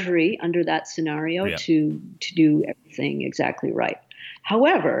the luxury under that scenario to do everything exactly right.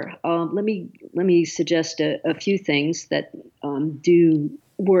 However, let me suggest a few things that do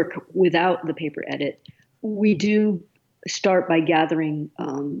work without the paper edit. We do start by gathering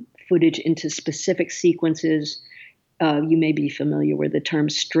footage into specific sequences. You may be familiar with the term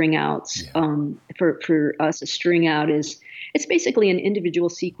string outs. For us, a string out it's basically an individual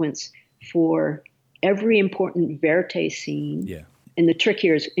sequence for every important verite scene. Yeah. And the trick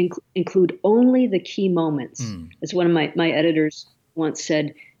here is include only the key moments. As one of my editors once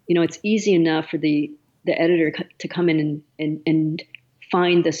said, it's easy enough for the editor to come in and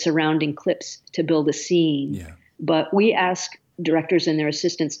find the surrounding clips to build a scene. Yeah. But we ask directors and their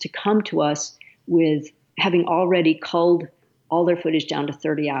assistants to come to us with having already culled all their footage down to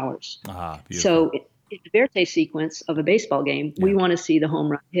 30 hours. So in the verite sequence of a baseball game, we want to see the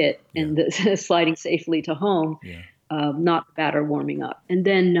home run hit and the sliding safely to home, not the batter warming up. And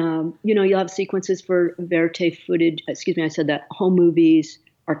then, you'll have sequences for verite footage. Excuse me, I said that. Home movies,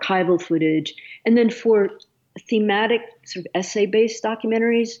 archival footage. And then for thematic sort of essay-based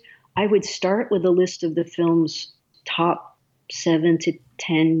documentaries, I would start with a list of the film's top 7 to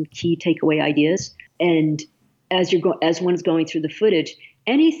 10 key takeaway ideas. And as one's going through the footage,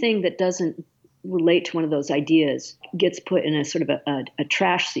 anything that doesn't relate to one of those ideas gets put in a sort of a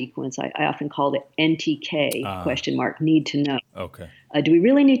trash sequence. I often called it NTK, question mark, need to know. Okay. Do we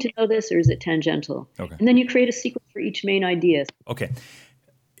really need to know this, or is it tangential? Okay. And then you create a sequence for each main idea. Okay.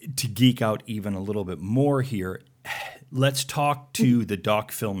 To geek out even a little bit more here, let's talk to the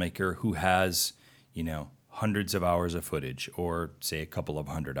doc filmmaker who has, hundreds of hours of footage, or say a couple of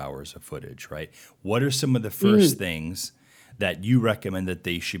 100 hours of footage, right? What are some of the first things that you recommend that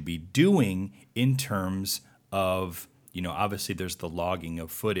they should be doing in terms of, obviously there's the logging of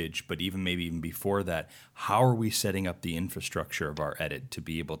footage, but maybe even before that, how are we setting up the infrastructure of our edit to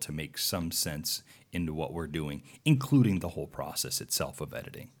be able to make some sense into what we're doing, including the whole process itself of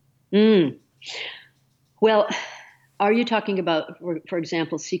editing? Well, are you talking about, for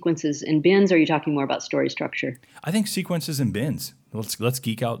example, sequences in bins, or are you talking more about story structure? I think sequences and bins. Let's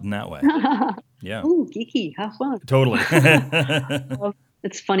geek out in that way. Yeah. Ooh, geeky. Have fun. Totally. Well,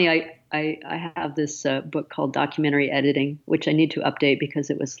 it's funny. I have this book called Documentary Editing, which I need to update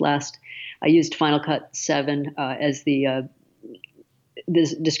because it was I used Final Cut 7 as the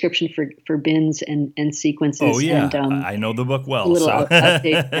description for bins and sequences. Oh, yeah. And, I know the book well. A little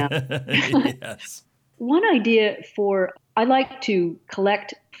outdated now. Yes. One idea I like to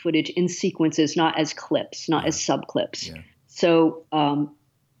collect footage in sequences, not as clips, not as subclips. Yeah. So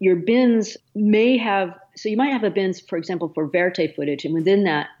your bins you might have a bins, for example, for verite footage, and within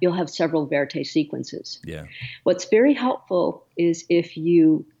that, you'll have several verite sequences. Yeah. What's very helpful is if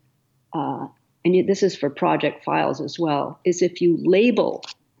you, this is for project files as well, is if you label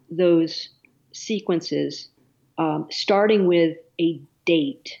those sequences starting with a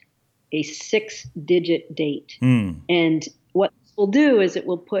date, a 6-digit date. And what this will do is it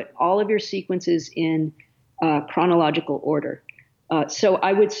will put all of your sequences in chronological order. So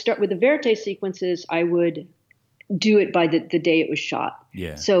I would start with the verite sequences. I would do it by the day it was shot.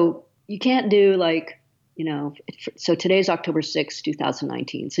 Yeah. So you can't do so today's October 6,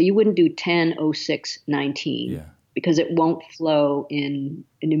 2019. So you wouldn't do 10/06/19 because it won't flow in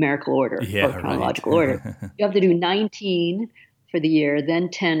a numerical order or chronological order. You have to do 19 for the year, then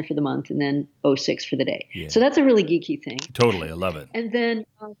 10 for the month, and then 06 for the day. Yeah. So that's a really geeky thing. Totally. I love it. And then,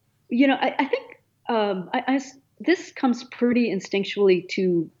 I think this comes pretty instinctually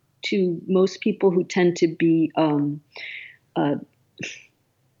to most people who tend to be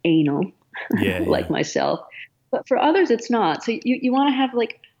anal, like myself. But for others, it's not. So you want to have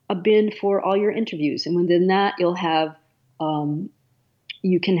like a bin for all your interviews. And within that, you'll have,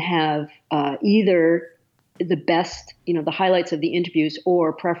 you can have either the best, the highlights of the interviews,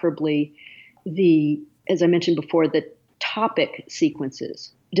 or preferably as I mentioned before, the topic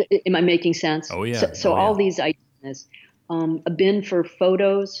sequences. Am I making sense? Oh, yeah. So all these ideas, a bin for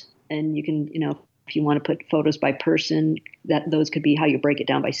photos, and you can, if you want to put photos by person, those could be how you break it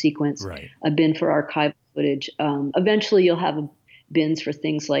down by sequence. Right. A bin for archival footage. Eventually you'll have bins for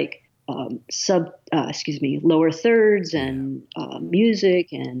things like lower thirds and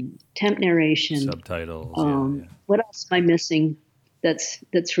music and temp narration, subtitles. What else am I missing?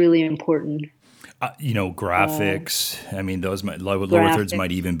 That's really important. Graphics. I mean, those lower thirds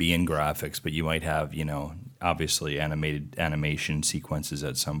might even be in graphics, but you might have, obviously animation sequences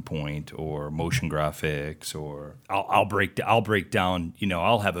at some point, or motion graphics, or I'll break down.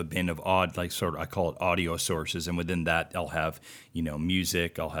 I'll have a bin of I call it audio sources, and within that I'll have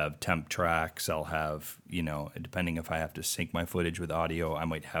music. I'll have temp tracks. I'll have depending if I have to sync my footage with audio, I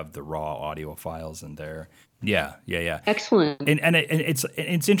might have the raw audio files in there. Yeah. Excellent. And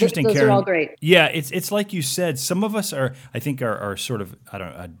it's interesting, Those Karen. are all great. Yeah, it's like you said. Some of us are sort of, I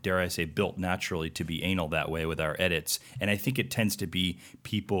don't know, dare I say, built naturally to be anal that way with our edits, and I think it tends to be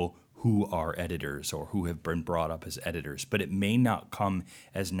people who are editors or who have been brought up as editors, but it may not come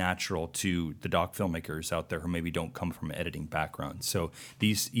as natural to the doc filmmakers out there who maybe don't come from an editing background. So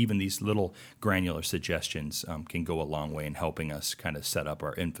these little granular suggestions can go a long way in helping us kind of set up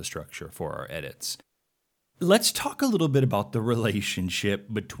our infrastructure for our edits. Let's talk a little bit about the relationship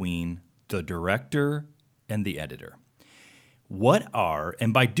between the director and the editor.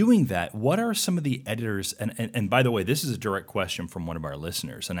 And by doing that, what are some of the editors, and by the way, this is a direct question from one of our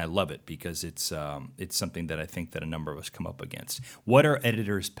listeners, and I love it because it's something that I think that a number of us come up against. What are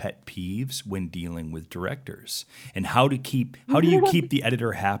editors' pet peeves when dealing with directors? And how do you keep the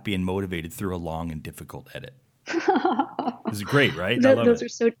editor happy and motivated through a long and difficult edit? This is great, right? Those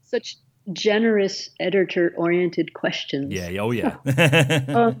are such generous editor-oriented questions. Yeah. Oh, yeah.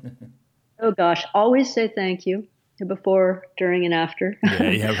 Oh gosh, always say thank you before, during, and after.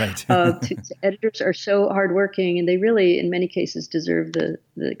 Yeah, right. Editors are so hardworking, and they really, in many cases, deserve the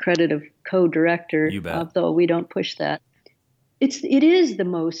credit of co-director. You bet. Although we don't push that. It is the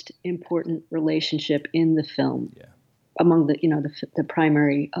most important relationship in the film. Yeah. Among the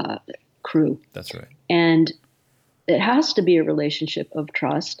primary crew. That's right. And it has to be a relationship of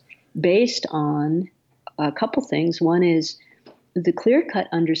trust based on a couple things. One is the clear-cut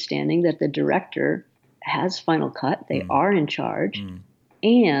understanding that the director has final cut. They are in charge.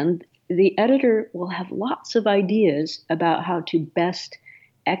 And the editor will have lots of ideas about how to best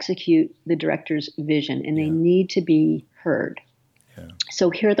execute the director's vision, and they need to be heard. Yeah. So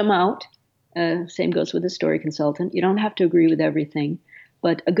hear them out. Same goes with a story consultant. You don't have to agree with everything,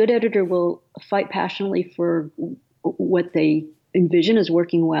 but a good editor will fight passionately for what they envision as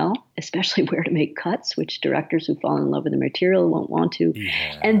working well, especially where to make cuts, which directors who fall in love with the material won't want to.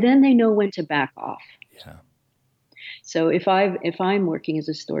 Yeah. And then they know when to back off. Yeah. So if I'm working as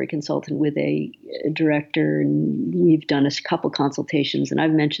a story consultant with a director, and we've done a couple consultations, and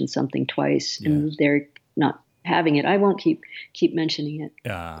I've mentioned something twice, and they're not having it, I won't keep mentioning it.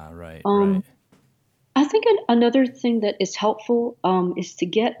 Right. I think another thing that is helpful is to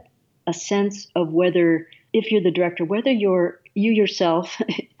get a sense of whether, if you're the director, whether you yourself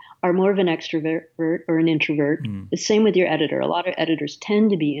are more of an extrovert or an introvert. The same with your editor. A lot of editors tend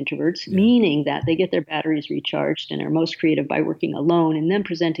to be introverts, meaning that they get their batteries recharged and are most creative by working alone and then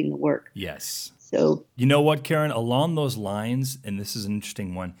presenting the work. Yes. So you know what, Karen? Along those lines, and this is an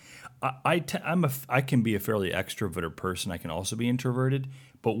interesting one, I can be a fairly extroverted person. I can also be introverted.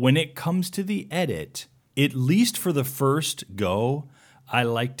 But when it comes to the edit, at least for the first go, I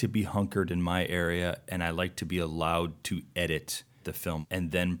like to be hunkered in my area, and I like to be allowed to edit the film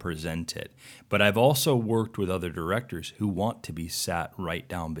and then present it. But I've also worked with other directors who want to be sat right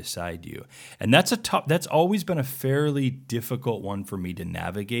down beside you. And that's always been a fairly difficult one for me to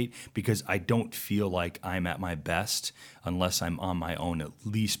navigate, because I don't feel like I'm at my best unless I'm on my own, at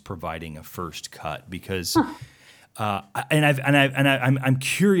least providing a first cut, because I'm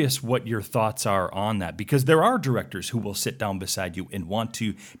curious what your thoughts are on that, because there are directors who will sit down beside you and want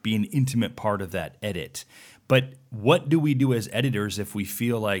to be an intimate part of that edit. But what do we do as editors if we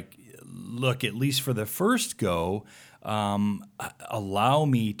feel like, look, at least for the first go, allow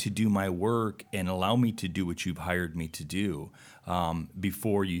me to do my work and allow me to do what you've hired me to do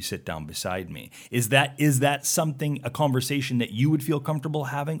before you sit down beside me? Is that a conversation that you would feel comfortable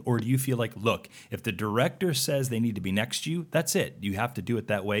having? Or do you feel like, look, if the director says they need to be next to you, that's it. You have to do it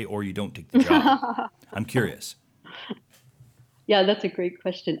that way or you don't take the job. I'm curious. Yeah, that's a great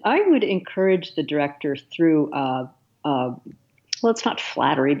question. I would encourage the director through well, it's not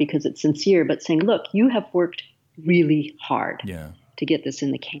flattery because it's sincere, but saying, look, you have worked really hard to get this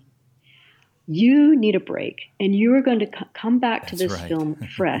in the can. You need a break, and you are going to come back to this film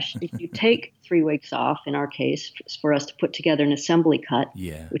fresh. If you take 3 weeks off, in our case, for us to put together an assembly cut,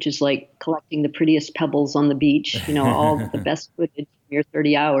 which is like collecting the prettiest pebbles on the beach, all the best footage from your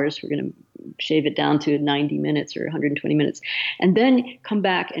 30 hours. We're going to shave it down to 90 minutes or 120 minutes, and then come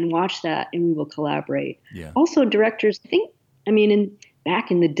back and watch that, and we will collaborate. Also, directors,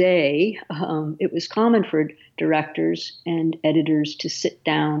 back in the day, it was common for directors and editors to sit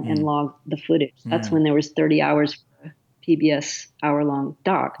down and log the footage. That's when there was 30 hours for a PBS hour-long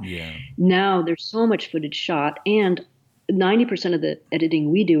doc. Now there's so much footage shot, and 90% of the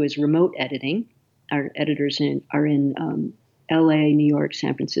editing we do is remote editing. Our editors are in LA, New York,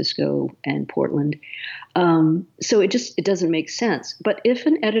 San Francisco, and Portland. So it doesn't make sense. But if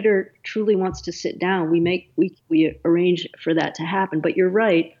an editor truly wants to sit down, we arrange for that to happen. But you're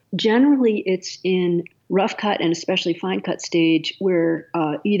right. Generally, it's in rough cut and especially fine cut stage where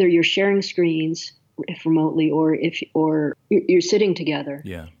either you're sharing screens if remotely or you're sitting together.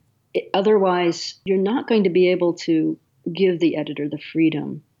 Otherwise, you're not going to be able to give the editor the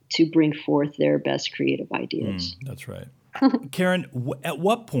freedom to bring forth their best creative ideas. That's right. Karen, at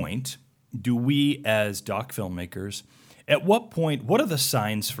what point do we as doc filmmakers, what are the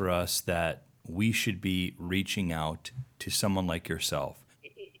signs for us that we should be reaching out to someone like yourself?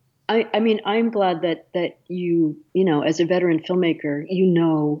 I'm glad that you as a veteran filmmaker,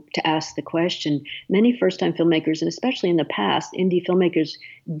 to ask the question. Many first-time filmmakers, and especially in the past, indie filmmakers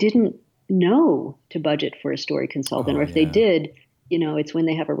didn't know to budget for a story consultant, or if they did, it's when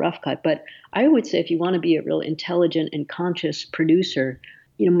they have a rough cut. But I would say if you want to be a real intelligent and conscious producer,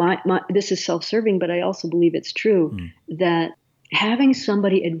 this is self-serving, but I also believe it's true that having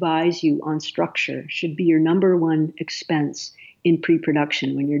somebody advise you on structure should be your number one expense in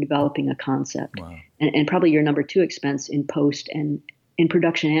pre-production when you're developing a concept, and probably your number 2 expense in post and in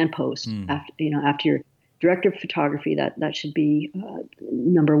production and post. After your director of photography, that should be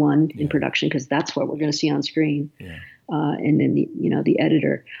number 1 in production, because that's what we're going to see on screen. And then the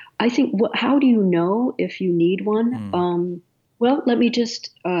editor. I think, how do you know if you need one? Well, let me just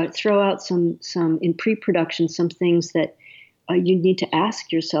throw out some in pre-production, some things that you need to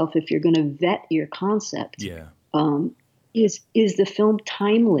ask yourself if you're going to vet your concept. Is the film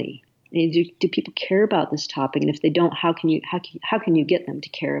timely? Do people care about this topic? And if they don't, how can you get them to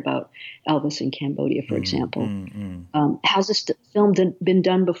care about Elvis in Cambodia, for example? Has this film been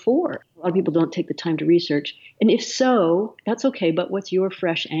done before? A lot of people don't take the time to research. And if so, that's okay, but what's your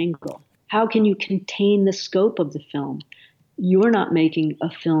fresh angle? How can you contain the scope of the film? You're not making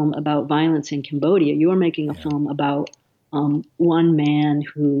a film about violence in Cambodia. You're making a film about one man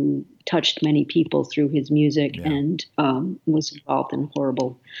who touched many people through his music and was involved in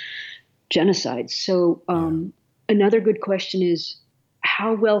horrible genocide. So another good question is,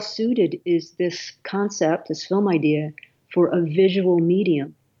 how well suited is this concept, this film idea, for a visual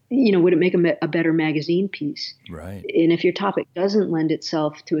medium? Would it make a better magazine piece? Right. And if your topic doesn't lend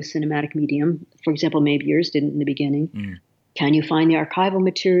itself to a cinematic medium, for example, maybe yours didn't in the beginning, can you find the archival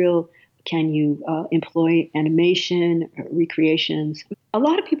material? Can you employ animation, recreations? A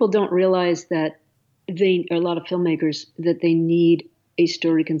lot of people don't realize that a lot of filmmakers, that they need a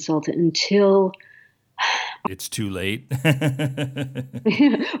story consultant until it's too late.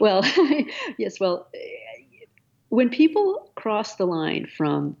 Well, yes. Well, when people cross the line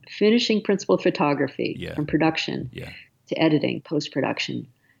from finishing principal photography, from production to editing, post-production,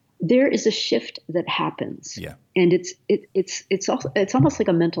 there is a shift that happens, and it's almost like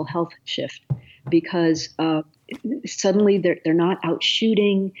a mental health shift, because suddenly they're not out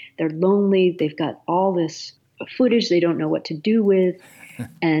shooting, they're lonely, they've got all this footage they don't know what to do with,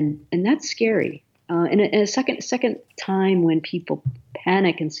 and that's scary. And a second time when people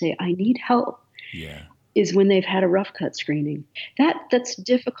panic and say, "I need help," is when they've had a rough cut screening. That's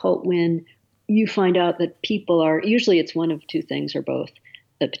difficult when you find out that people are, usually it's one of 2 things or both.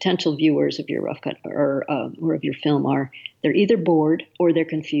 The potential viewers of your rough cut or of your film they're either bored or they're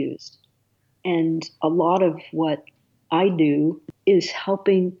confused. And a lot of what I do is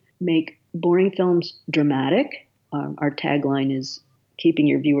helping make boring films dramatic. Our tagline is keeping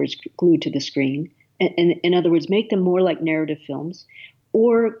your viewers glued to the screen. And in other words, make them more like narrative films,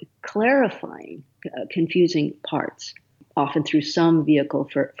 or clarifying confusing parts, often through some vehicle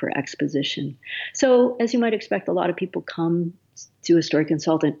for exposition. So as you might expect, a lot of people come to a story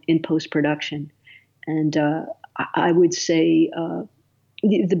consultant in post-production. And I would say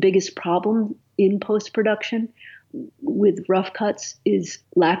the biggest problem in post-production with rough cuts is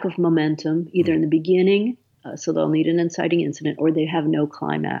lack of momentum, either in the beginning So they'll need an inciting incident, or they have no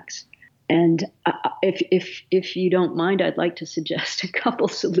climax. And if you don't mind, I'd like to suggest a couple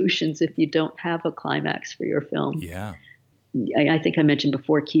solutions if you don't have a climax for your film. Yeah. I think I mentioned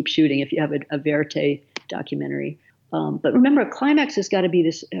before, keep shooting if you have a Verite documentary. But remember, a climax has got to be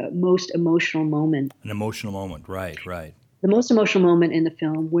this most emotional moment. An emotional moment, right. The most emotional moment in the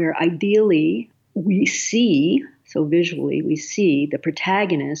film, where ideally we see, so visually, we see the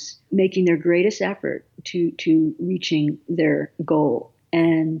protagonists making their greatest effort to reaching their goal.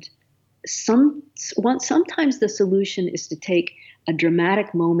 And sometimes the solution is to take a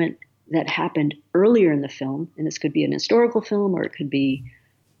dramatic moment that happened earlier in the film, and this could be an historical film, or it could be,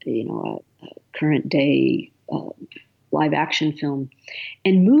 a current day live action film,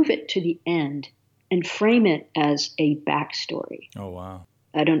 and move it to the end and frame it as a backstory. Oh, wow.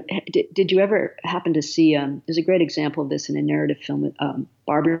 Did you ever happen to see, there's a great example of this in a narrative film with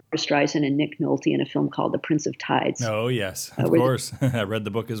Barbara Streisand and Nick Nolte in a film called The Prince of Tides. Oh, yes, of course. I read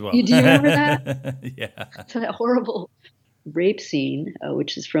the book as well. Do you remember that? Yeah. So that horrible rape scene,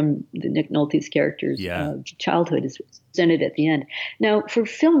 which is from the Nick Nolte's character's childhood, is presented at the end. Now, for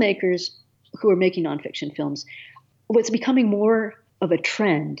filmmakers who are making nonfiction films, what's becoming more of a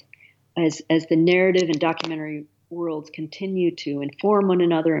trend as the narrative and documentary worlds continue to inform one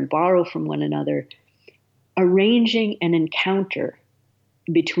another and borrow from one another, arranging an encounter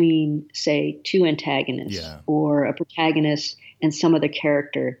between, say, two antagonists or a protagonist and some other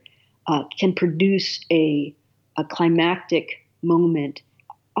character can produce a climactic moment,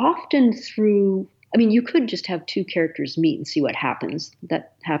 often through, you could just have two characters meet and see what happens.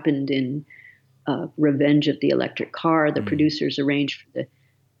 That happened in Revenge of the Electric Car. The producers arranged for the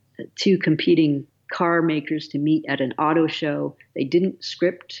two competing car makers to meet at an auto show. They didn't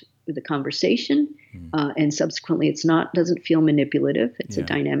script the conversation, and subsequently doesn't feel manipulative. It's a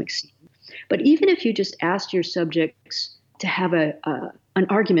dynamic scene. But even if you just asked your subjects to have an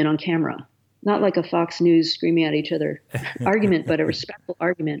argument on camera, not like a Fox News screaming at each other argument, but a respectful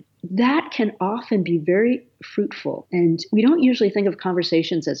argument, that can often be very fruitful. And we don't usually think of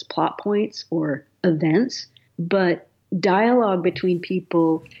conversations as plot points or events, but dialogue between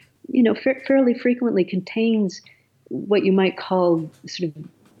people, fairly frequently contains what you might call sort of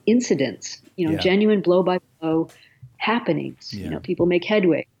incidents, genuine blow by blow happenings. People make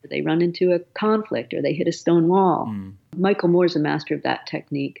headway, or they run into a conflict, or they hit a stone wall. Michael Moore's a master of that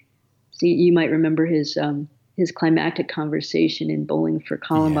technique. So you might remember his climactic conversation in Bowling for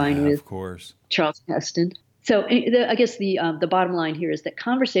Columbine with Charles Heston. So I guess the bottom line here is that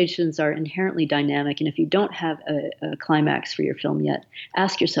conversations are inherently dynamic, and if you don't have a climax for your film yet,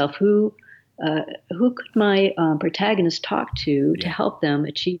 ask yourself who could my protagonist talk to help them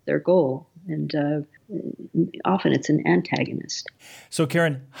achieve their goal, and often it's an antagonist. So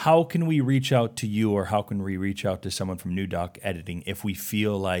Karen, how can we reach out to you, or how can we reach out to someone from New Doc Editing if we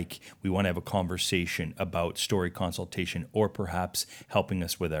feel like we want to have a conversation about story consultation, or perhaps helping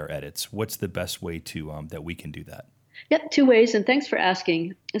us with our edits? What's the best way to that we can do that? Yep, two ways, and thanks for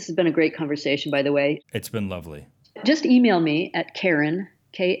asking. This has been a great conversation, by the way. It's been lovely. Just email me at Karen,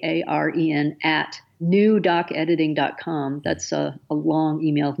 Karen, at newdocediting.com. That's a long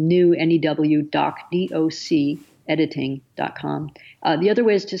email, new, N-E-W, doc, D-O-C, editing.com. The other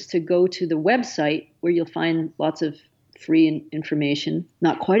way is just to go to the website, where you'll find lots of free information,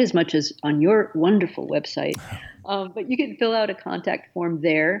 not quite as much as on your wonderful website, but you can fill out a contact form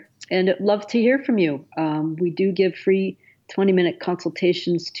there, and I'd love to hear from you. We do give free 20-minute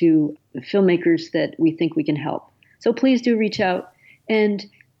consultations to filmmakers that we think we can help. So please do reach out. And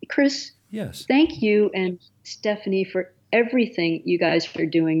Chris, yes, thank you and Stephanie for everything you guys are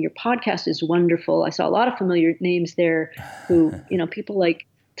doing. Your podcast is wonderful. I saw a lot of familiar names there who, people like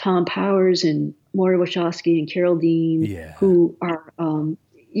Tom Powers and Maura Wachowski and Carol Dean, who are,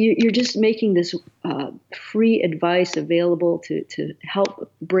 you're just making this free advice available to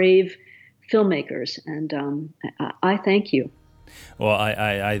help brave filmmakers. And I thank you. Well,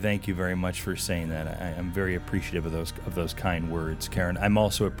 I thank you very much for saying that. I'm very appreciative of those kind words, Karen. I'm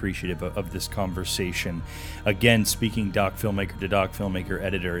also appreciative of this conversation. Again, speaking doc filmmaker to doc filmmaker,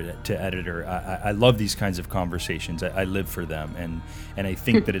 editor to editor, I love these kinds of conversations. I live for them, and I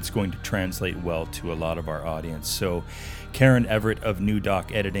think that it's going to translate well to a lot of our audience. So, Karen Everett of New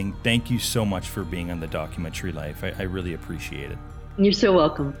Doc Editing, thank you so much for being on The Documentary Life. I really appreciate it. You're so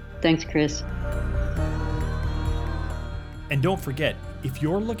welcome. Thanks, Chris. And don't forget, if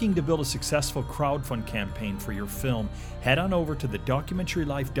you're looking to build a successful crowdfund campaign for your film, head on over to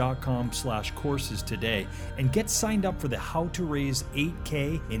thedocumentarylife.com/courses today and get signed up for the How to Raise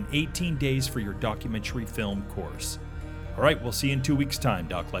 $8K in 18 Days for your documentary film course. All right, we'll see you in 2 weeks' time,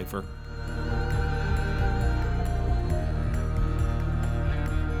 Doc Lifer.